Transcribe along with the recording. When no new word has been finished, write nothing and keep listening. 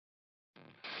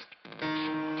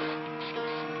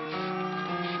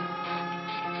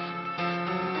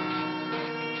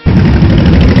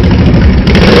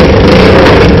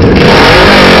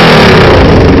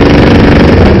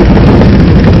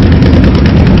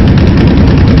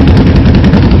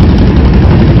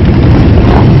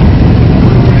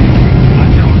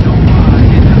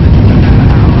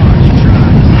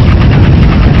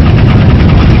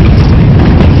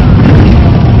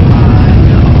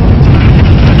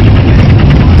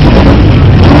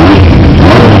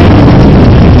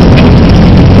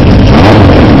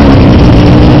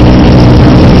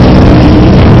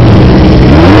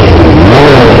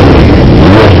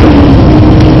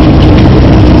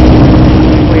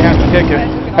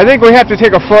I think we have to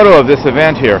take a photo of this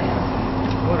event here.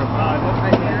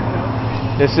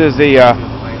 This is the,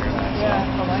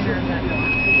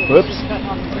 whoops.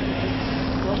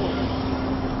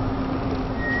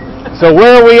 So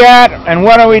where are we at and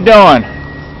what are we doing?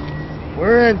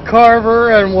 We're in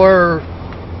Carver and we're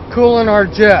cooling our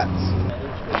jets.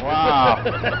 Wow.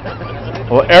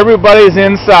 Well, everybody's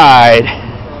inside.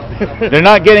 They're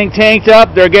not getting tanked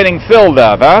up, they're getting filled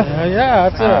up, huh? Yeah,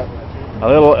 that's it.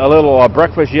 A little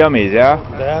breakfast yummies, yeah?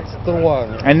 That's the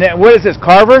one. And then, what is this,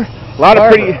 Carver? A lot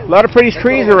of pretty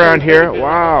trees around here.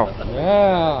 Wow.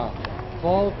 Yeah.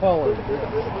 Fall colors.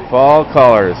 Fall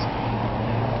colors.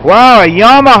 Wow, a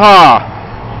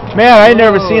Yamaha. Man, I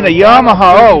never seen a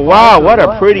Yamaha. Oh, wow, what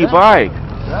a pretty bike.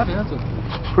 That is a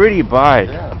pretty bike.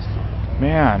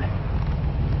 Man.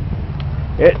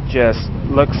 It just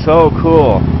looks so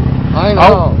cool. I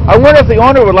know. I wonder if the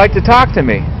owner would like to talk to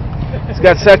me. He's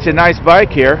got such a nice bike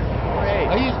here.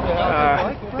 I used to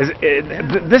have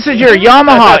a bike. This is your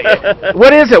Yamaha.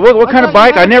 What is it? What kind of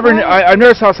bike? I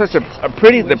never saw such the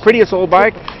prettiest old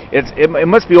bike. It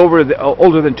must be older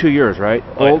than 2 years, right?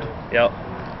 Old? Yep.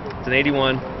 It's an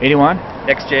 81. 81?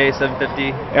 XJ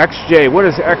 750. XJ. What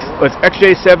is X? It's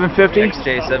XJ 750?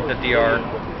 XJ 750R.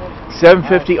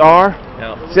 750R?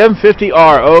 Yep.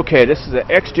 750R. Okay, this is an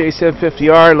XJ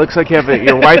 750R. Looks like you have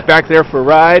your wife back there for a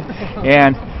ride.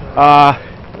 And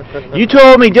you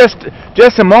told me just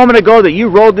a moment ago that you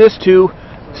rode this to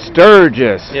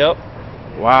Sturgis. Yep.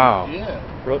 Wow.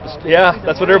 Yeah,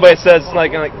 that's what everybody says.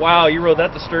 Like, wow, you rode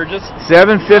that to Sturgis?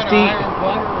 750.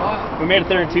 We made it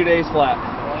there in 2 days flat.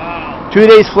 Wow. 2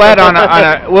 days flat on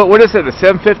a what is it? A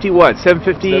 750 what?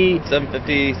 750.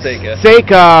 750 Seika.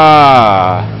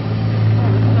 Seika.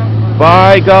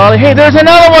 By golly! Hey, there's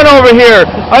another one over here.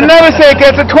 Another Seika.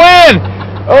 It's a twin.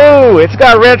 Oh, it's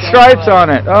got red stripes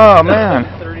on it. Oh man.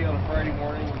 30 on a Friday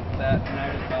morning. That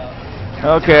night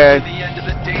about. Okay. At the end of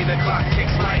the day, the clock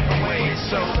ticks life away. It's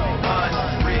so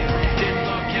unreal. Didn't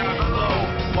look down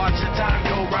below. Watch the time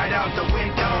go right out the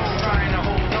window. Trying to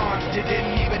hold on to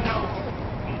didn't even know.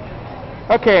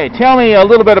 Okay, tell me a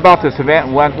little bit about this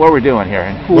event and what we're doing here.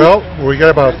 Well, we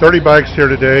got about 30 bikes here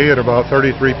today and about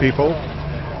 33 people.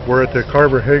 We're at the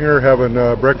Carver Hangar having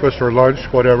breakfast or lunch,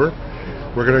 whatever.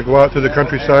 We're going to go out to the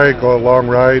countryside, go a long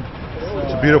ride.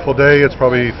 It's a beautiful day. It's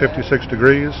probably 56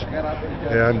 degrees.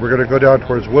 And we're going to go down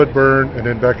towards Woodburn and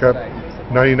then back up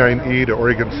 99E to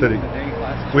Oregon City.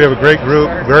 We have a great group,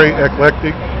 very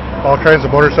eclectic, all kinds of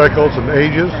motorcycles and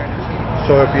ages.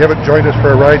 So if you haven't joined us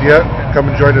for a ride yet, come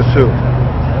and join us soon.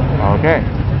 Okay.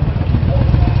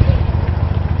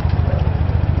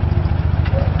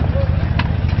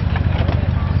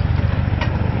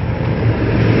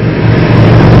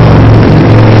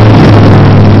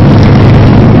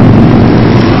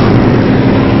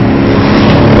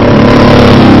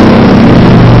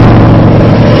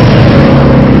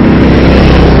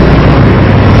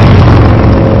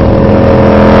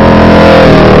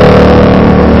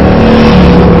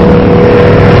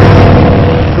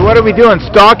 What are we doing?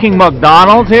 Stalking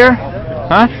McDonald's here?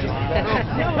 Huh?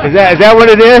 Is that what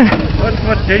it is? That's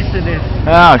what Jason is.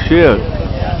 Oh shoot.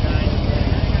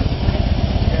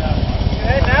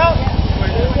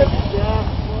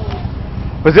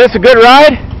 Was this a good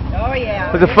ride? Oh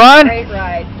yeah. Was it fun? Great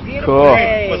ride. Beautiful Cool.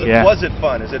 day. Was it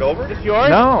fun? Is it over? Is yours?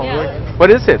 No. Yeah. What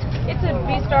is it? It's a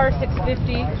V-Star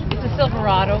 650. It's a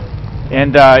Silverado.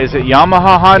 And is it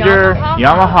Yamaha Honda?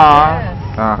 Yamaha. Yes.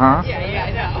 Uh-huh. Yeah,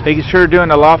 I know. They sure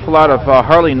doing an awful lot of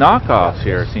Harley knockoffs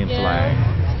here, it seems like.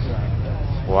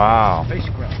 Wow.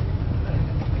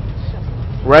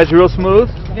 Rides real smooth?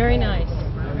 Very nice.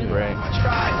 Great.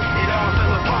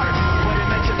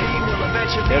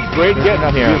 It's great getting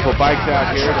up here. Beautiful bikes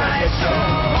out here.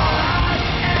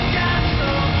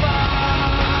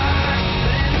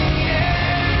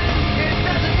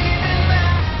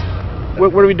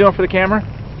 What are we doing for the camera?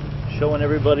 Showing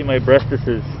everybody my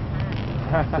breastises.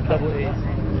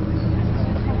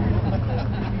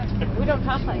 We don't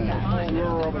talk like that.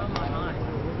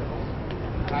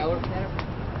 Tyler?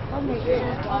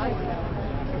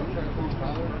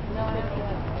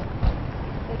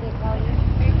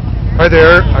 Hi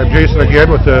there, I'm Jason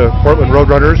again with the Portland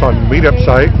Roadrunners on meetup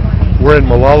site. We're in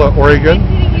Molalla, Oregon.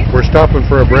 We're stopping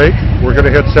for a break. We're going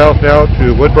to head south now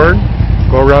to Woodburn,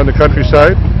 go around the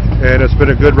countryside, and it's been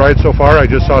a good ride so far. I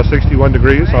just saw 61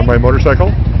 degrees on my motorcycle,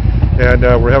 and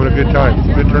we're having a good time.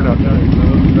 Good turnout.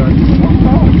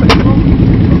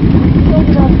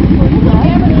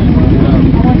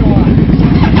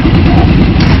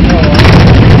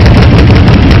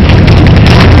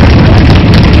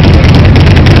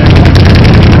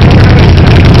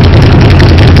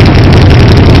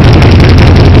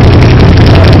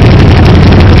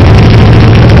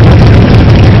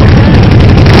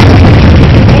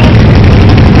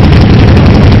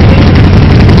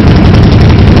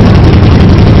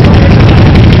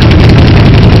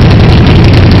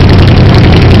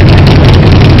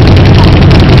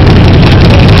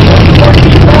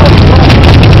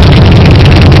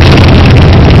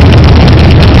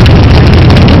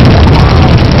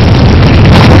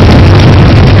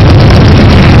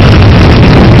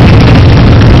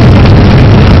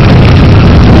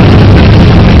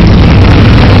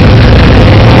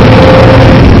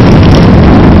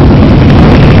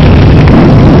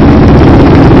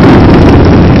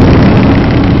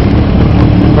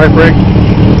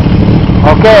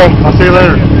 Okay. I'll see you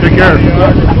later. Take care. Thanks a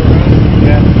lot.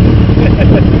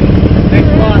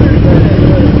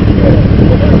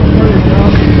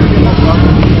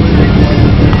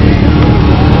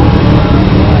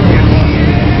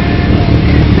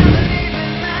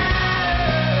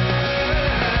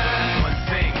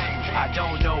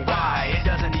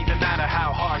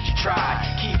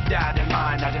 Keep that in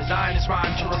mind. I designed this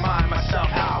rhyme to remind myself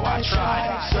how I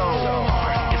tried so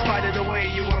hard. In spite of the way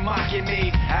you were mocking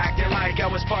me, acting like I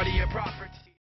was part of your property.